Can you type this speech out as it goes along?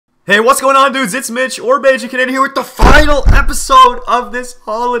Hey, what's going on, dudes? It's Mitch, or Major Canadian, here with the final episode of this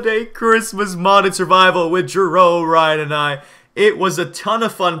holiday Christmas modded survival with Jerome, Ryan, and I. It was a ton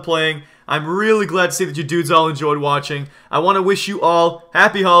of fun playing. I'm really glad to see that you dudes all enjoyed watching. I want to wish you all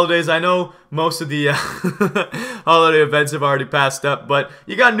happy holidays. I know most of the holiday events have already passed up, but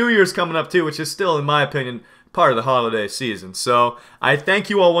you got New Year's coming up too, which is still, in my opinion, part of the holiday season. So I thank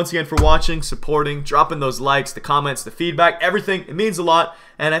you all once again for watching, supporting, dropping those likes, the comments, the feedback, everything. It means a lot,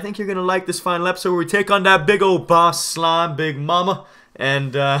 and I think you're gonna like this final episode where we take on that big old boss slime, Big Mama.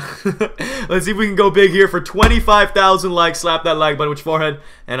 And let's see if we can go big here for 25,000 likes. Slap that like button with your forehead,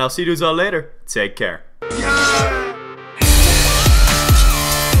 and I'll see you dudes all later. Take care.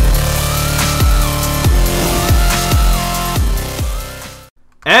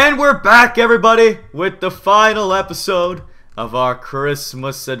 And we're back, everybody, with the final episode of our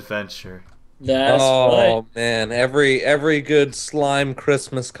Christmas adventure. That's right. Man, every good slime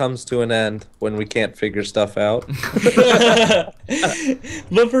Christmas comes to an end when we can't figure stuff out. But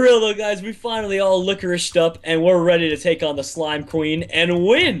for real though, guys, we finally all licoriced up and we're ready to take on the slime queen and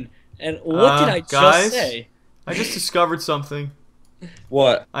win. And what did I just say? I just discovered something.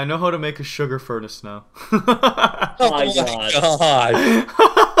 What? I know how to make a sugar furnace now. Oh my God.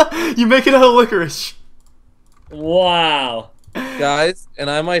 You make it out of licorice. Wow. Guys, and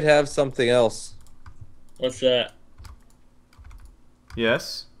I might have something else. What's that?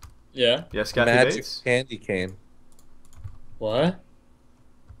 Yes? Yeah? Yes, Kathy Magic Bates? candy cane. What?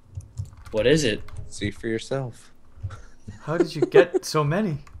 What is it? See for yourself. How did you get so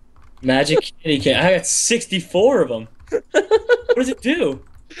many? Magic candy cane. I got 64 of them. What does it do?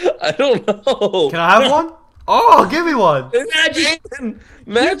 I don't know. Can I have one? Oh, give me one. Magic.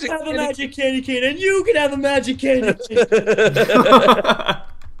 Magic. You can have a magic candy cane, and you can have a magic candy cane.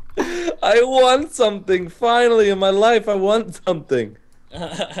 I want something. Finally, in my life, I want something.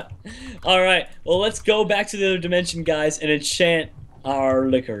 All right. Well, let's go back to the other dimension, guys, and enchant our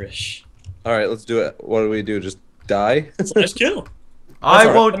licorice. All right, let's do it. What do we do? Just die? Let's kill. I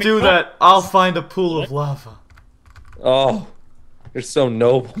won't do that. I'll find a pool of lava. Oh, you're so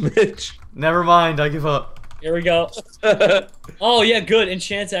noble, Mitch. Never mind. I give up. Here we go. Oh, yeah, good.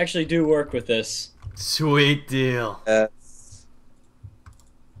 Enchants actually do work with this. Sweet deal. Yes.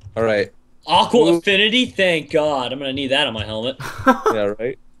 All right. Aqua affinity? Thank God. I'm going to need that on my helmet. Yeah,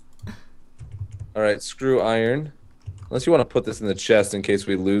 right? All right, screw iron. Unless you want to put this in the chest in case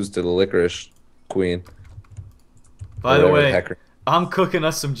we lose to the licorice queen. By the way, I'm cooking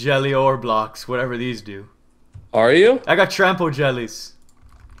us some jelly ore blocks, whatever these do. Are you? I got trampo jellies.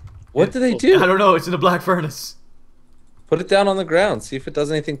 What do they do? I don't know. It's in the black furnace. Put it down on the ground. See if it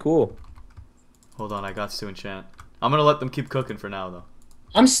does anything cool. Hold on. I got to enchant. I'm going to let them keep cooking for now, though.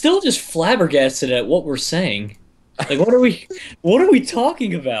 I'm still just flabbergasted at what we're saying. Like, what are we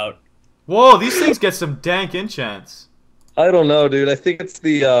talking about? Whoa, these things get some dank enchants. I don't know, dude. I think it's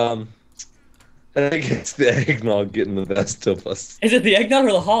the eggnog getting the best of us. Is it the eggnog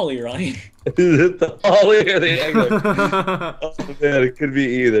or the holly, Ryan? Is it the holly or the eggnog? Oh man, it could be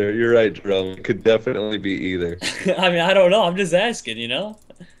either. You're right, Jerome. It could definitely be either. I mean, I don't know. I'm just asking, you know?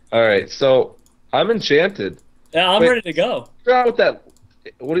 All right, so I'm enchanted. Yeah, I'm ready to go. Figure out what that.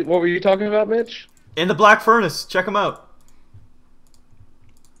 What were you talking about, Mitch? In the black furnace. Check them out.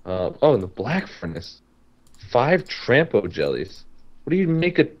 Oh, in the black furnace. 5 trampo jellies. What do you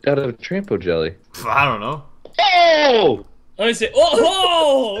make out of a trampo jelly? I don't know. Oh! Let me see.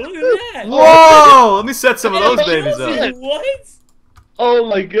 Oh, look at that! Whoa! Let me set some of those babies up. What? Oh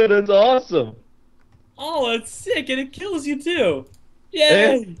my goodness, awesome! Oh, it's sick, and it kills you too.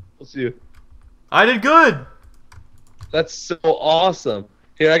 Yay! Let's see. I did good. That's so awesome.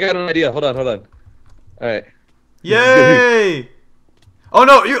 Here, I got an idea. Hold on. All right. Yay! Oh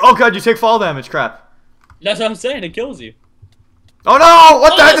no! Oh god! You take fall damage. Crap. That's what I'm saying. It kills you. Oh no!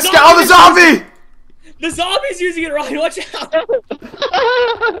 What the heck? The zombie! The zombie's using it, Ryan. Watch out!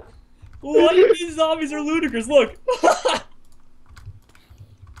 What if these zombies are ludicrous? Look.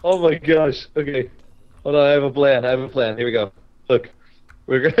 Oh my gosh. Okay. Hold on. I have a plan. Here we go. Look,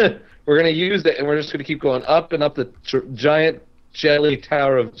 we're gonna use it, and we're just gonna keep going up and up the giant jelly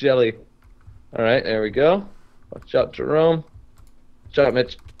tower of jelly. All right. There we go. Watch out, Jerome. Watch out,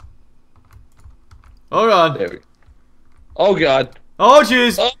 Mitch. Hold on. There we go. Oh god. Oh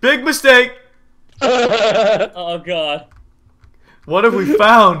jeez. Oh. Big mistake. Oh god. What have we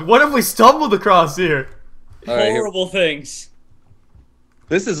found? What have we stumbled across here? Right, horrible things.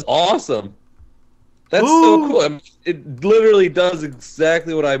 This is awesome. That's so cool. I mean, it literally does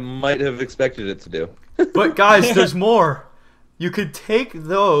exactly what I might have expected it to do. But guys, there's more. You could take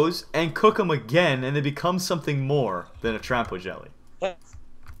those and cook them again, and they become something more than a trampo jelly.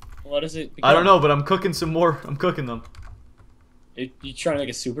 What is it? I don't know, but I'm cooking some more. I'm cooking them. You trying to make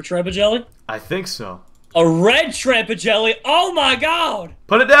a super trampa jelly? I think so. A red trampa jelly? Oh my god!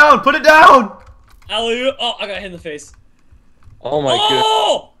 Put it down! Put it down! Alley, oh, I got hit in the face. Oh my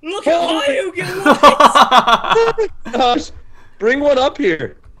Oh! Look how high you get! gosh. Bring one up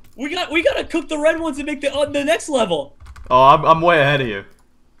here. We gotta cook the red ones and make the next level. Oh, I'm way ahead of you.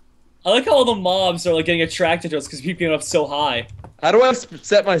 I like how all the mobs are like getting attracted to us because we keep getting up so high. How do I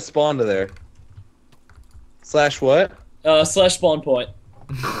set my spawn to there? Slash what? Slash spawn point.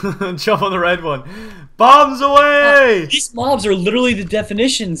 Jump on the red one. Bombs away! These mobs are literally the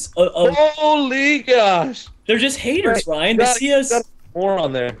definitions of Holy gosh! they're just haters, Ryan. They see us. More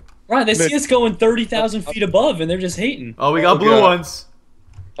on there. Ryan, they see us going 30,000 feet above, and they're just hating. Oh, we got blue ones.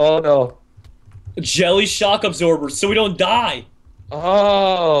 Oh no. Jelly shock absorbers, so we don't die.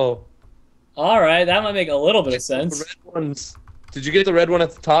 Oh. All right, that might make a little bit of sense. The red ones. Did you get the red one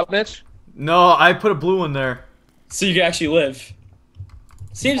at the top, Mitch? No, I put a blue one there. So you can actually live.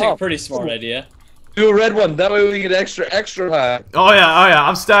 Seems like a pretty smart idea. Do a red one. That way we get extra high. Oh yeah.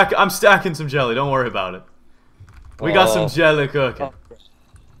 I'm stacking some jelly. Don't worry about it. We got some jelly cooking.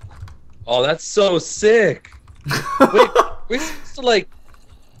 Oh, that's so sick. Wait, we're supposed to like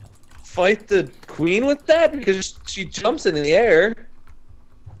fight the queen with that because she jumps in the air.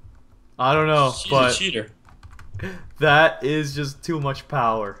 I don't know, She's but a cheater. that is just too much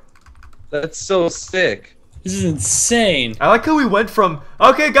power. That's so sick. This is insane. I like how we went from,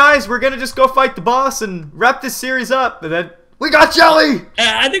 okay guys, we're gonna just go fight the boss and wrap this series up, and then, we got jelly!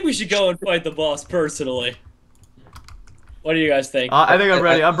 I think we should go and fight the boss personally. What do you guys think? I think I'm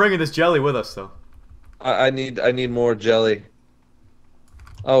ready. I'm bringing this jelly with us, though. I need more jelly.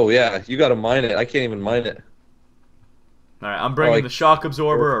 Oh yeah, you gotta mine it. I can't even mine it. Alright, I'm bringing the shock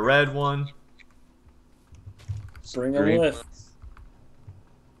absorber, a red one. Bring them with.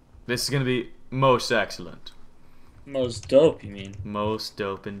 This is gonna be most excellent. Most dope, you mean? Most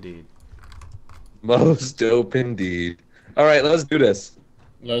dope indeed. Most dope indeed. Alright, let's do this.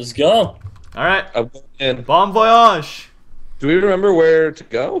 Let's go. Alright, I'm going in. bon voyage! Do we remember where to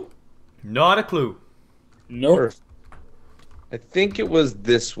go? Not a clue. Nope. I think it was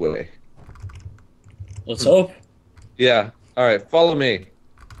this way. Let's hope. Yeah. Alright, follow me.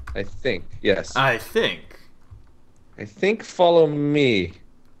 I think. Yes. I think. I think follow me.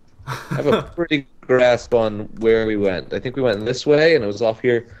 I have a pretty grasp on where we went. I think we went this way and it was off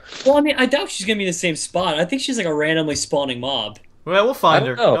here. Well, I mean, I doubt she's gonna be in the same spot. I think she's like a randomly spawning mob. Well, we'll find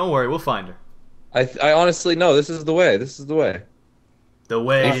her. know. Don't worry, we'll find her. I honestly no, this is the way. This is the way. The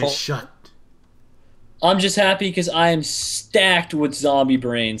way is shut. I'm just happy because I am stacked with zombie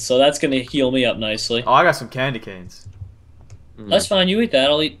brains, so that's gonna heal me up nicely. Oh, I got some candy canes. That's fine. You eat that.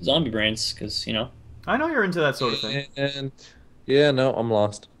 I'll eat zombie brains because you know. I know you're into that sort of thing. And yeah, no, I'm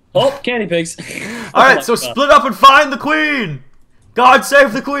lost. Oh, candy pigs. Alright, so split up and find the queen! God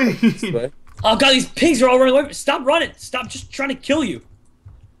save the queen! Oh god, these pigs are all running away. Stop running! Stop just trying to kill you.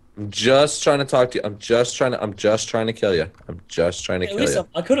 I'm just trying to talk to you. I'm just trying to kill you. I'm just trying to At kill least you.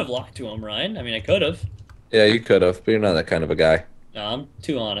 I could have lied to him, Ryan. I mean, I could have. Yeah, you could have, but you're not that kind of a guy. No, I'm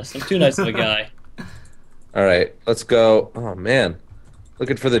too honest. I'm too nice of a guy. Alright, let's go. Oh man.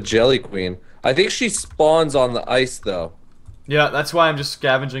 Looking for the jelly queen. I think she spawns on the ice though. Yeah, that's why I'm just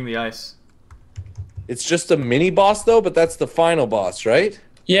scavenging the ice. It's just a mini boss though, but that's the final boss, right?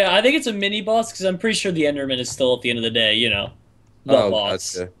 Yeah, I think it's a mini boss because I'm pretty sure the Enderman is still at the end of the day. You know, the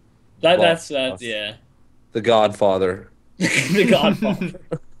boss. Gotcha. That's Boss. yeah. The Godfather. The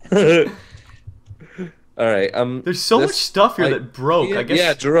Godfather. Alright, There's so much stuff here that broke. I guess.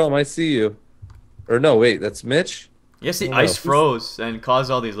 Yeah, Jerome, I see you. Or no, wait, that's Mitch? Yes, the Oh, ice no. froze and caused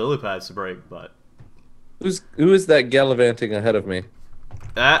all these lily pads to break, but Who is that gallivanting ahead of me?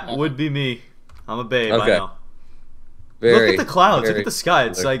 that would be me. I'm a babe, Okay. I know. Very, Look at the clouds, look very at the sky.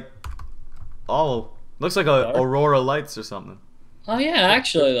 It's like looks like a Dark. aurora lights or something. Oh yeah,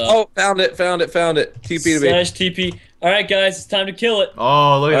 actually though. Oh, found it. TP to me. Slash TP. All right, guys, it's time to kill it.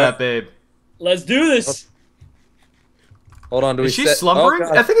 Oh, look at Alright. that babe. Let's do this. Hold on, do we Is she set... slumbering? Oh,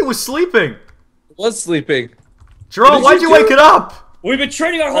 God. I think it was sleeping. It was sleeping. Jerome, did why'd you you do? wake it up? We've been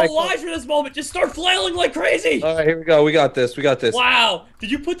training our whole Alright, lives for this moment. Just start flailing like crazy. All right, here we go. We got this. Wow.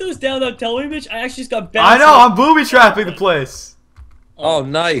 Did you put those down without telling me, Mitch? I actually just got I bounced. know, I'm booby trapping the place. Oh,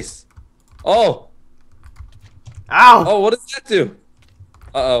 nice. Oh. Ow! Oh, what does that do?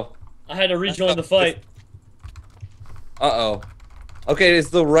 Uh-oh. I had to rejoin the fight. Uh-oh. Okay, is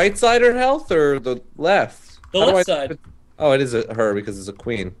the right side her health or the left? The How do left I- side. Oh, it is her because it's a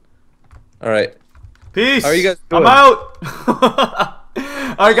queen. All right. Peace. How are you guys I'm doing? out.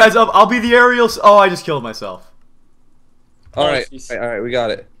 Alright, guys, I'll be the aerial. Oh, I just killed myself. All Oh, right. jeez. All right, we got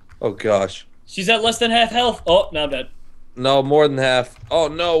it. Oh gosh. She's at less than half health. Oh, now I'm dead. No, more than half. Oh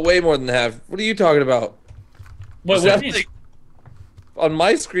no, way more than half. What are you talking about? Wait, what do you mean? On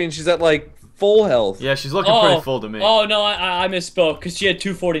my screen, she's at like full health. Yeah, she's looking pretty full to me. Oh no, I misspoke because she had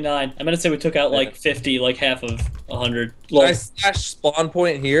 249. I meant to say we took out like 50, like half of 100. Can I slash spawn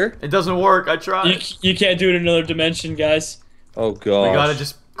point here? It doesn't work. I tried. You can't do it in another dimension, guys. Oh god. We gotta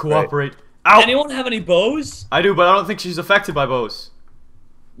just cooperate. Ow! Anyone have any bows? I do, but I don't think she's affected by bows.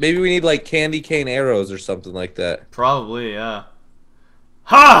 Maybe we need like candy cane arrows or something like that. Probably, yeah.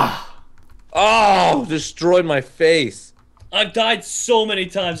 Ha! Oh, destroyed my face. I've died so many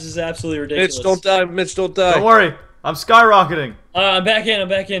times. This is absolutely ridiculous. Mitch, don't die. Mitch, don't die. Don't worry. I'm skyrocketing. I'm back in. I'm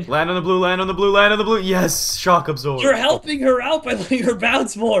back in. Land on the blue, land on the blue, land on the blue. Yes, shock absorb. You're helping her out by letting her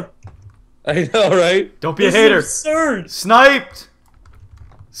bounce more. I know, right? Don't be a This hater. is absurd. Sniped!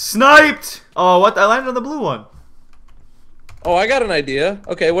 Sniped! Oh, what? I landed on the blue one. Oh, I got an idea.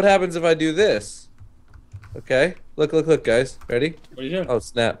 Okay, what happens if I do this? Okay, look, look, look, guys. Ready? What are you doing? Oh,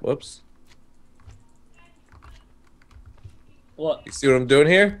 snap. Whoops. What? You see what I'm doing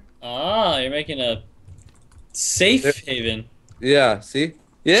here? Ah, you're making a safe haven. Yeah, see?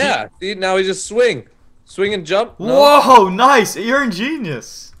 Yeah, see? Now we just swing. Swing and jump. No. Whoa, nice. You're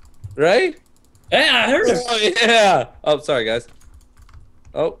ingenious. Right? Hey, I heard her. Oh, yeah. Oh, sorry, guys.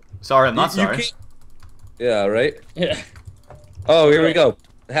 Oh. Sorry, I'm not You sorry. can't- Yeah, right? Yeah. Oh, here we go.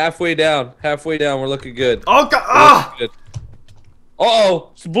 Halfway down. Halfway down. We're looking good. Oh, God. We're Ah! looking good. Uh-oh.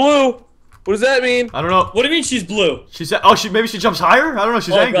 It's blue. What does that mean? I don't know. What do you mean she's blue? She said, oh, maybe she jumps higher? I don't know.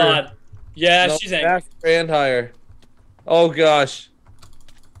 She's Oh angry. god. Yeah, No, she's angry. faster and higher. Oh, gosh.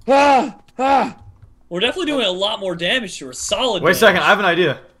 Ah! Ah! We're definitely doing a lot more damage to her. Solid Wait a damage. second. I have an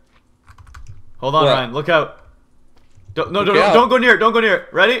idea. Hold on, What? Ryan. Look out. Don't, no, Look don't, out. don't go near it. Don't go near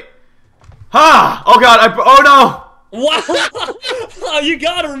it. Ready? Ha! Oh, God. Oh, no. Wow! Oh, you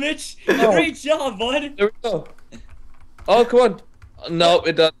got her, Mitch. Oh. Great job, bud. There we go. Oh, come on. No,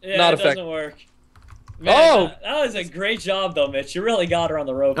 it does Yeah, not it affect. doesn't work. Man, Oh! that was a great job, though, Mitch. You really got her on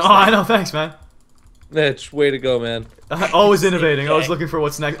the ropes. Oh, I know. Thanks, man. Mitch, way to go, man. Always innovating. Always looking for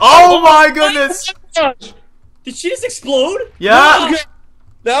what's next. Oh, my goodness. Gosh. Did she just explode? Yeah. Okay.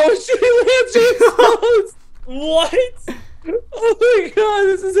 That was she explodes. What? Oh my god,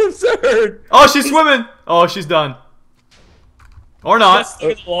 this is absurd. Oh, she's swimming. Oh, she's done. Or Got not. stuck in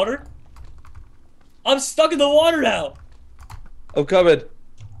the water? I'm stuck in the water now. I'm coming.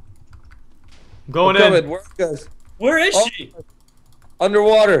 Going I'm coming. in. Where, guys? Where is Oh. she?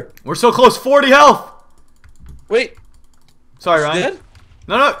 Underwater. We're so close. 40 health. Wait. Sorry, She's Ryan. dead?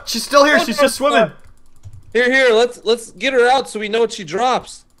 No, she's still here. Oh, She's no, just swimming. Here. Let's get her out so we know what she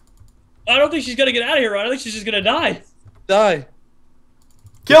drops. I don't think she's gonna get out of here, right? I think she's just gonna die. Die.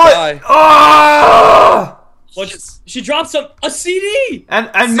 Kill Die. it. Oh! What? She dropped a CD.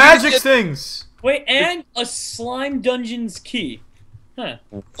 And magic things. Wait, and a slime dungeon's key. Huh.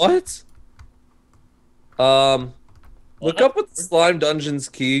 What? Look up what the Slime Dungeons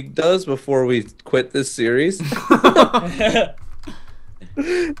key does before we quit this series. That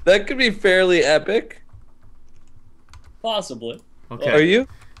could be fairly epic. Possibly. Okay. Are you?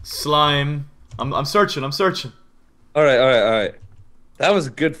 Slime. I'm searching. I'm searching. All right. That was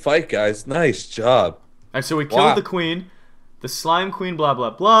a good fight, guys. Nice job. Alright, so we killed the queen. The slime queen, blah,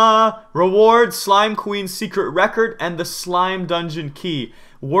 blah, blah. Reward, slime queen's secret record, and the slime dungeon key.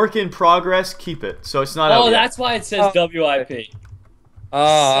 Work in progress, keep it. So it's not out Oh, yet. that's why it says WIP. Oh,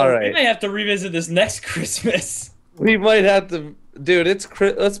 all We right. may have to revisit this next Christmas. We might have to, dude.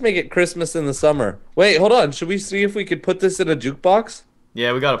 Let's make it Christmas in the summer. Wait, hold on. Should we see if we could put this in a jukebox?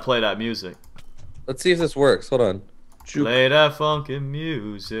 Yeah, we gotta play that music. Let's see if this works. Hold on. Play that funky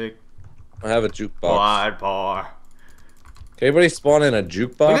music. I have a jukebox. Wide bar. Can everybody spawn in a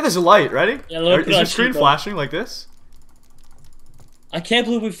jukebox? Look at this light, ready? Yeah, let me Is put your on screen cheapo. flashing like this? I can't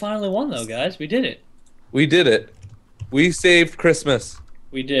believe we finally won, though, guys. We did it. We did it. We saved Christmas.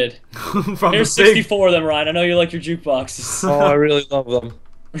 We did. From Here's the big, 64 of them, Ryan. I know you like your jukeboxes. Oh, I really love them. All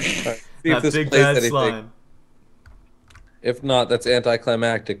right, see if that this big plays bad anything. slime. If not, that's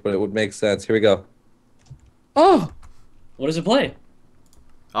anticlimactic, but it would make sense. Here we go. Oh, What does it play?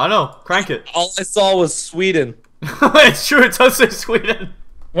 I know. Crank it. all I saw was Sweden. It's true. It does say Sweden.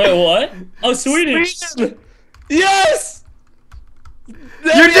 Wait, what? Oh, Sweden. Sweden! Yes! You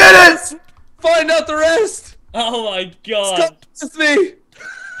did it! Find out the rest! Oh my god. Come with me!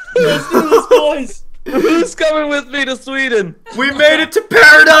 Let's do this, boys. Who's coming with me to Sweden? We made it to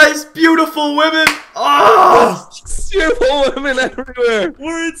paradise, beautiful women. Oh! Beautiful women everywhere.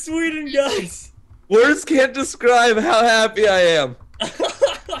 We're in Sweden, guys. Words can't describe how happy I am.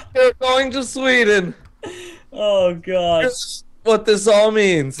 We're going to Sweden. Oh god. what this all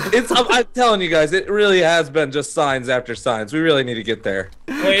means. I'm telling you guys, it really has been just signs after signs. We really need to get there.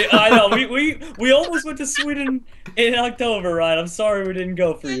 Wait, I know. We almost went to Sweden in October, Ryan. I'm sorry we didn't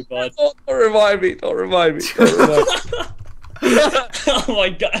go for you, bud. Don't remind me. Don't remind me. Don't remind me. Oh my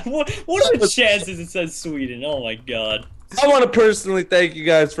god. What are the chances it says Sweden? Oh my god. I want to personally thank you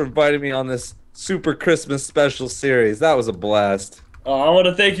guys for inviting me on this super Christmas special series. That was a blast. I want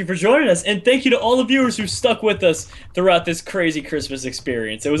to thank you for joining us, and thank you to all the viewers who stuck with us throughout this crazy Christmas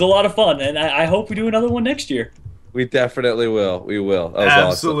experience. It was a lot of fun, and I hope we do another one next year. We definitely will. We will. That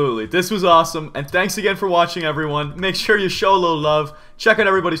was Absolutely. Awesome. This was awesome, and thanks again for watching, everyone. Make sure you show a little love, check out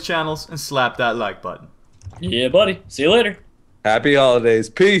everybody's channels, and slap that like button. Yeah, buddy. See you later. Happy holidays.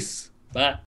 Peace. Bye.